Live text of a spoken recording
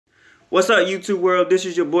What's up, YouTube world? This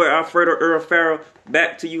is your boy Alfredo Earl Farrell,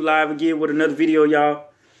 back to you live again with another video, y'all.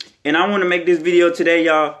 And I want to make this video today,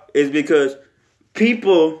 y'all, is because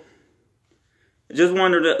people just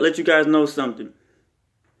wanted to let you guys know something.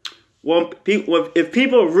 Well, if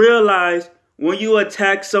people realize when you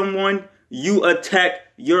attack someone, you attack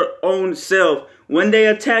your own self. When they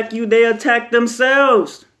attack you, they attack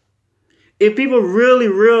themselves. If people really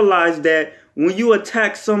realize that when you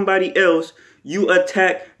attack somebody else, you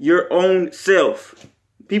attack your own self.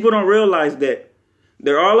 People don't realize that.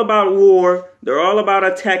 They're all about war. They're all about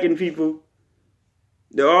attacking people.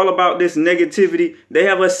 They're all about this negativity. They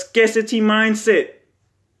have a scarcity mindset.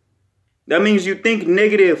 That means you think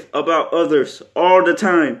negative about others all the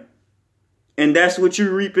time. And that's what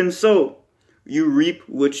you reap and sow. You reap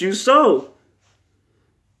what you sow.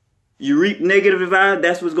 You reap negative vibes,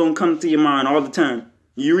 that's what's going to come to your mind all the time.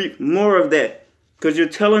 You reap more of that. Because you're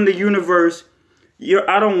telling the universe,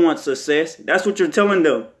 I don't want success. That's what you're telling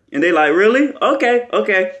them. And they like, really?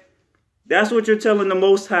 Okay. That's what you're telling the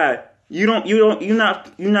Most High. You're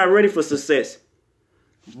not ready for success.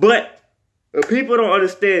 But people don't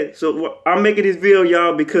understand. So I'm making this video,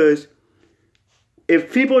 y'all, because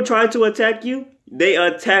if people try to attack you, they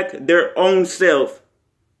attack their own self.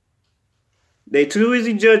 They too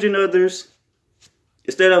busy judging others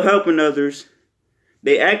instead of helping others.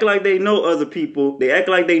 They act like they know other people. They act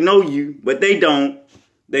like they know you, but they don't.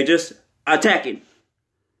 They just attacking.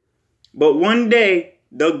 But one day,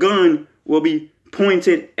 the gun will be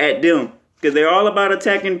pointed at them. Because they're all about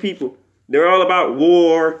attacking people. They're all about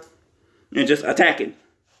war and just attacking.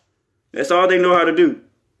 That's all they know how to do.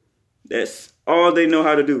 That's all they know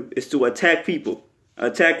how to do is to attack people.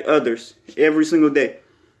 Attack others every single day.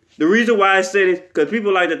 The reason why I said it, because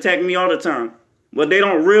people like to attack me all the time. But they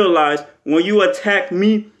don't realize when you attack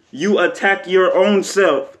me, you attack your own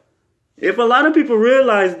self. If a lot of people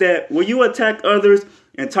realize that when you attack others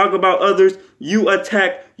and talk about others, you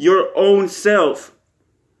attack your own self.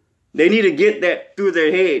 They need to get that through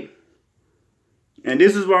their head. And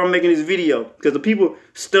this is why I'm making this video. Because the people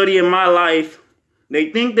studying my life,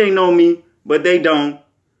 they think they know me, but they don't.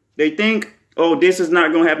 They think, oh, this is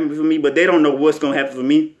not going to happen for me, but they don't know what's going to happen for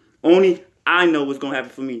me. Only I know what's going to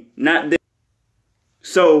happen for me, not them.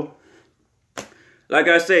 So, like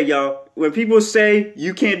I said, y'all, when people say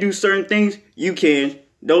you can't do certain things, you can.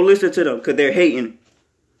 Don't listen to them because they're hating.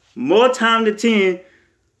 More time than 10,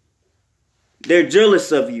 they're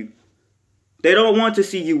jealous of you. They don't want to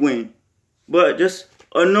see you win. But just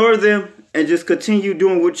ignore them and just continue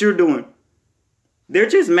doing what you're doing. They're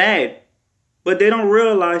just mad. But they don't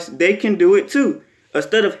realize they can do it too.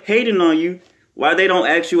 Instead of hating on you, why they don't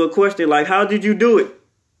ask you a question like, how did you do it?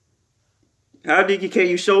 Can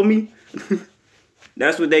you show me?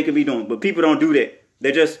 That's what they could be doing. But people don't do that.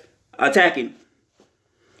 They're just attacking.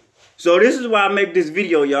 So this is why I make this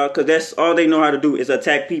video, y'all. Because that's all they know how to do is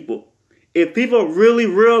attack people. If people really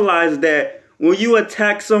realize that when you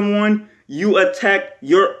attack someone, you attack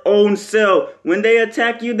your own self. When they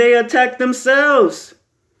attack you, they attack themselves.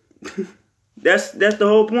 That's the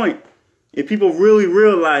whole point. If people really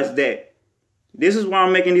realize that. This is why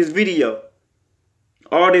I'm making this video.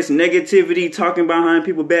 All this negativity, talking behind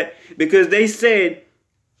people's back. Because they said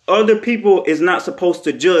other people is not supposed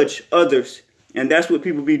to judge others. And that's what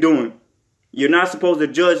people be doing. You're not supposed to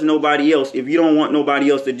judge nobody else if you don't want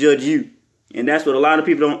nobody else to judge you. And that's what a lot of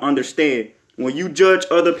people don't understand. When you judge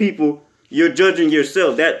other people, you're judging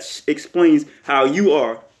yourself. That explains how you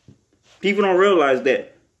are. People don't realize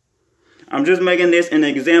that. I'm just making this an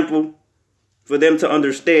example for them to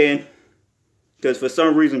understand. Because for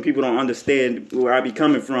some reason, people don't understand where I be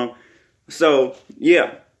coming from. So,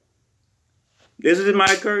 yeah. This is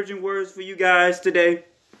my encouraging words for you guys today.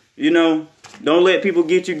 You know, don't let people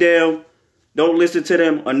get you down. Don't listen to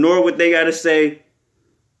them. Ignore what they got to say.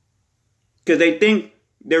 Because they think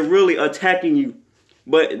they're really attacking you.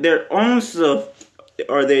 But their own self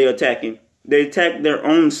are they attacking. They attack their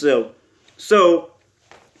own self. So,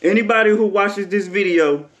 anybody who watches this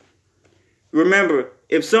video, remember,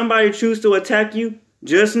 if somebody chooses to attack you,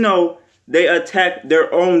 just know they attack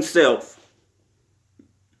their own self.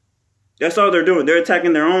 That's all they're doing. They're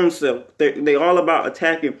attacking their own self. They're all about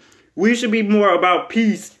attacking. We should be more about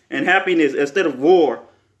peace and happiness instead of war.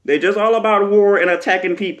 They're just all about war and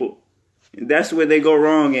attacking people. And that's where they go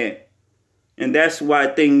wrong at. And that's why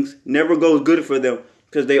things never go good for them.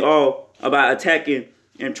 Because they all about attacking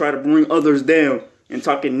and try to bring others down and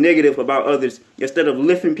talking negative about others instead of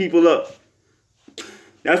lifting people up.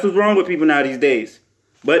 That's what's wrong with people now these days.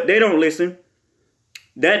 But they don't listen.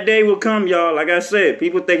 That day will come, y'all. Like I said,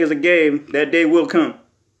 people think it's a game. That day will come.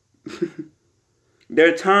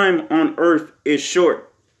 Their time on earth is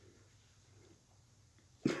short.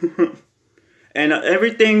 And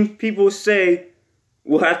everything people say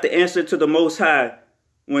will have to answer to the Most High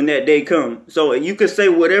when that day comes. So you can say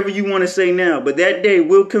whatever you want to say now, but that day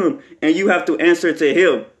will come and you have to answer to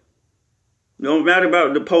him. No matter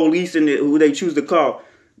about the police and who they choose to call.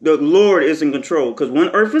 The Lord is in control. Because when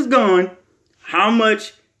earth is gone, how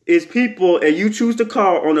much is people and you choose to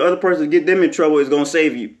call on the other person to get them in trouble is going to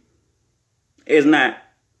save you? It's not.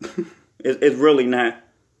 It's really not.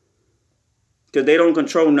 Because they don't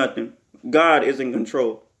control nothing. God is in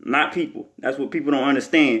control, not people. That's what people don't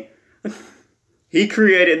understand. He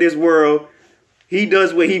created this world. He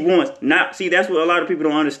does what he wants. See, that's what a lot of people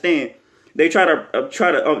don't understand. They try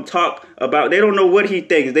to talk about. They don't know what he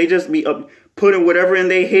thinks. They just be putting whatever in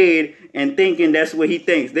their head and thinking that's what he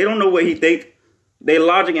thinks. They don't know what he thinks. Their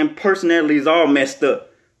logic and personality is all messed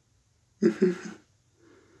up.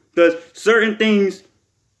 Because certain things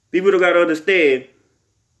people don't got to understand.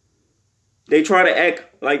 They try to act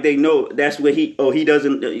like they know that's what he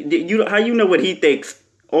doesn't. How you know what he thinks?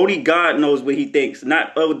 Only God knows what he thinks,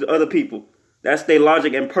 not other people. That's their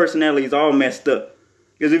logic and personality is all messed up.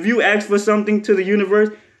 Because if you ask for something to the universe,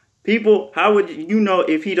 people, how would you know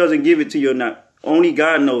if he doesn't give it to you or not? Only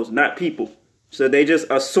God knows, not people. So they just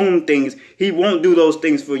assume things. He won't do those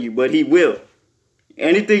things for you, but he will.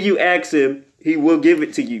 Anything you ask him, he will give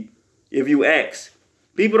it to you if you ask.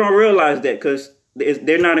 People don't realize that because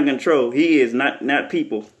they're not in control. He is, not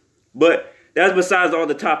people. But that's besides all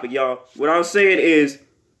the topic, y'all. What I was saying is,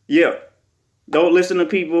 yeah, don't listen to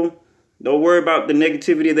people. Don't worry about the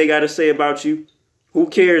negativity they got to say about you. Who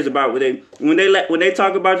cares about when they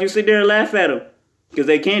talk about you? Sit there and laugh at them because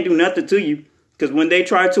they can't do nothing to you. Because when they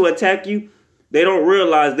try to attack you, they don't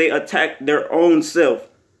realize they attack their own self.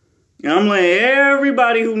 And I'm letting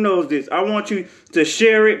everybody who knows this, I want you to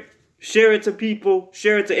share it to people,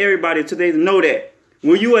 share it to everybody so they know that.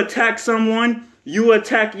 When you attack someone, you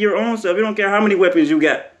attack your own self. You don't care how many weapons you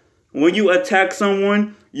got. When you attack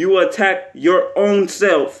someone, you attack your own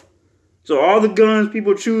self. So all the guns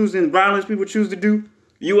people choose and violence people choose to do,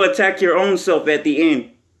 you attack your own self at the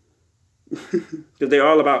end. Because they're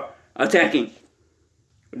all about attacking.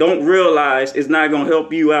 Don't realize it's not going to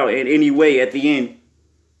help you out in any way at the end.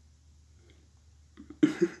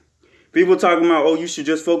 People talking about, oh, you should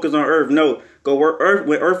just focus on earth. No, go where earth.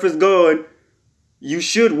 When earth is gone, you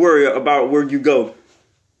should worry about where you go.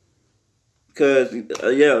 Because,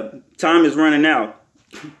 time is running out.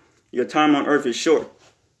 Your time on earth is short.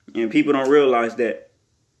 And people don't realize that.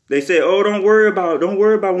 They say, oh, don't worry about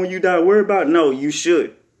when you die. Worry about, no, you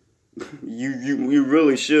should. You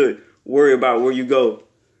really should worry about where you go.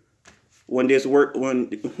 When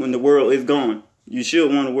the world is gone. You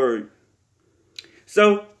should want to worry.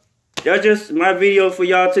 So, that's just my video for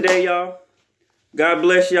y'all today, y'all. God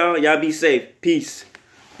bless y'all. Y'all be safe. Peace.